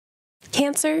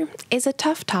Cancer is a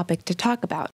tough topic to talk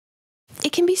about.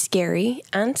 It can be scary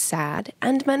and sad,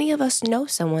 and many of us know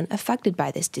someone affected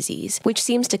by this disease, which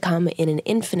seems to come in an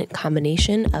infinite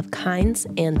combination of kinds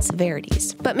and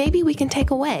severities. But maybe we can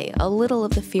take away a little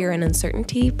of the fear and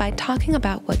uncertainty by talking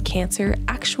about what cancer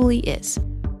actually is.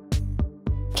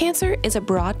 Cancer is a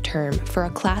broad term for a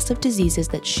class of diseases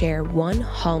that share one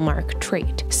hallmark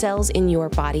trait: cells in your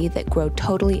body that grow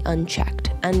totally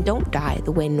unchecked and don't die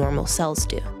the way normal cells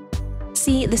do.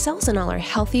 See, the cells in all our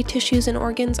healthy tissues and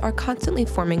organs are constantly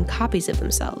forming copies of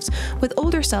themselves, with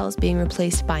older cells being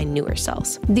replaced by newer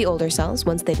cells. The older cells,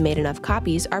 once they've made enough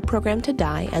copies, are programmed to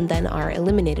die and then are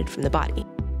eliminated from the body.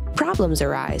 Problems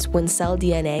arise when cell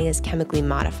DNA is chemically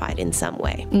modified in some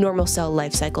way. Normal cell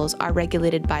life cycles are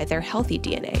regulated by their healthy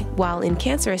DNA, while in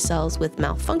cancerous cells with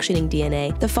malfunctioning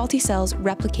DNA, the faulty cells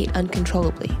replicate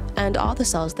uncontrollably, and all the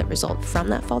cells that result from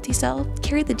that faulty cell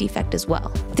carry the defect as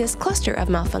well. This cluster of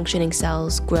malfunctioning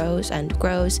cells grows and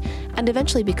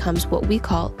eventually becomes what we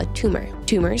call a tumor.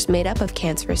 Tumors made up of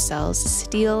cancerous cells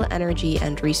steal energy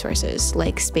and resources,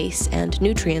 like space and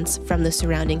nutrients, from the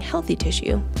surrounding healthy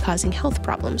tissue, causing health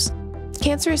problems.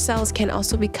 Cancerous cells can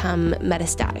also become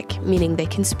metastatic, meaning they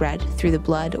can spread through the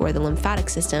blood or the lymphatic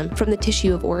system from the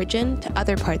tissue of origin to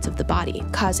other parts of the body,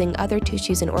 causing other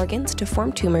tissues and organs to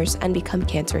form tumors and become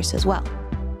cancerous as well.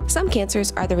 Some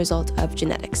cancers are the result of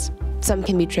genetics. Some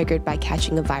can be triggered by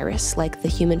catching a virus like the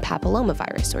human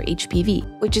papillomavirus, or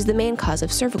HPV, which is the main cause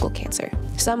of cervical cancer.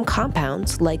 Some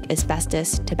compounds like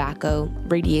asbestos, tobacco,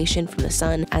 radiation from the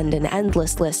sun, and an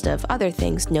endless list of other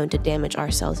things known to damage our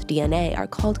cells' DNA are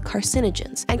called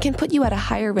carcinogens and can put you at a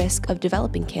higher risk of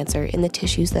developing cancer in the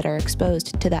tissues that are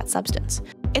exposed to that substance.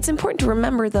 It's important to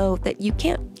remember, though, that you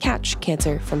can't catch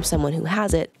cancer from someone who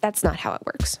has it. That's not how it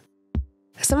works.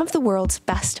 Some of the world's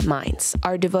best minds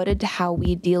are devoted to how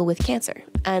we deal with cancer,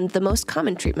 and the most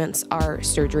common treatments are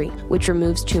surgery, which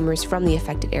removes tumors from the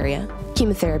affected area,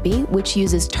 chemotherapy, which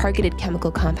uses targeted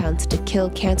chemical compounds to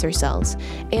kill cancer cells,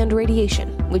 and radiation,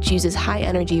 which uses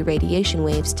high-energy radiation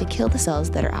waves to kill the cells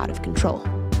that are out of control.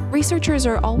 Researchers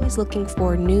are always looking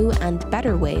for new and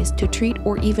better ways to treat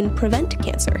or even prevent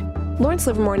cancer. Lawrence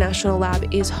Livermore National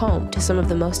Lab is home to some of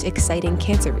the most exciting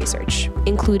cancer research,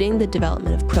 including the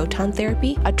development of proton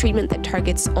therapy, a treatment that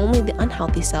targets only the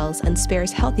unhealthy cells and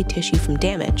spares healthy tissue from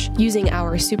damage, using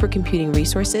our supercomputing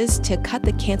resources to cut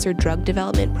the cancer drug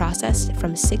development process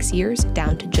from 6 years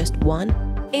down to just 1,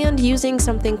 and using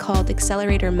something called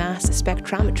accelerator mass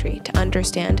spectrometry to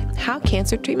understand how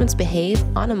cancer treatments behave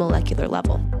on a molecular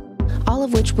level. All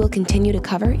of which we'll continue to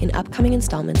cover in upcoming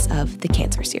installments of the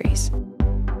Cancer series.